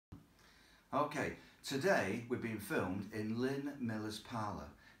Okay, today we're being filmed in Lynne Miller's parlour.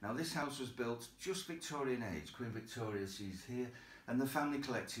 Now this house was built just Victorian age. Queen Victoria, she's here, and the family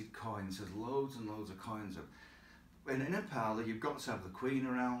collected coins. There's loads and loads of coins. In a parlour you've got to have the Queen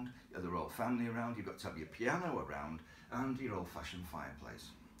around, the royal family around, you've got to have your piano around, and your old-fashioned fireplace.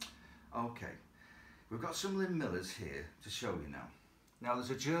 Okay, we've got some Lynne Millers here to show you now. Now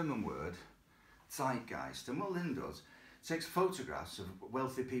there's a German word, Zeitgeist, and what Lynne does, takes photographs of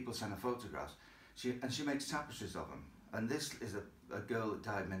wealthy people, send her photographs, and she makes tapestries of them. And this is a girl that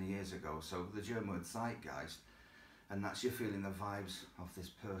died many years ago, so the German word Zeitgeist, and that's you're feeling the vibes of this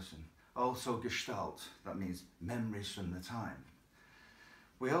person. Also Gestalt, that means memories from the time.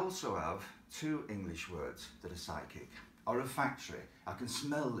 We also have two English words that are psychic, or a factory. I can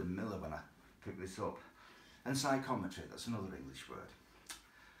smell Lynne Miller when I pick this up. And psychometry, that's another English word.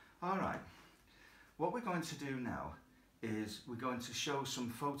 Alright, what we're going to do now is we're going to show some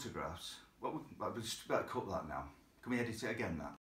photographs. We just better cut that now. Can we edit it again, that?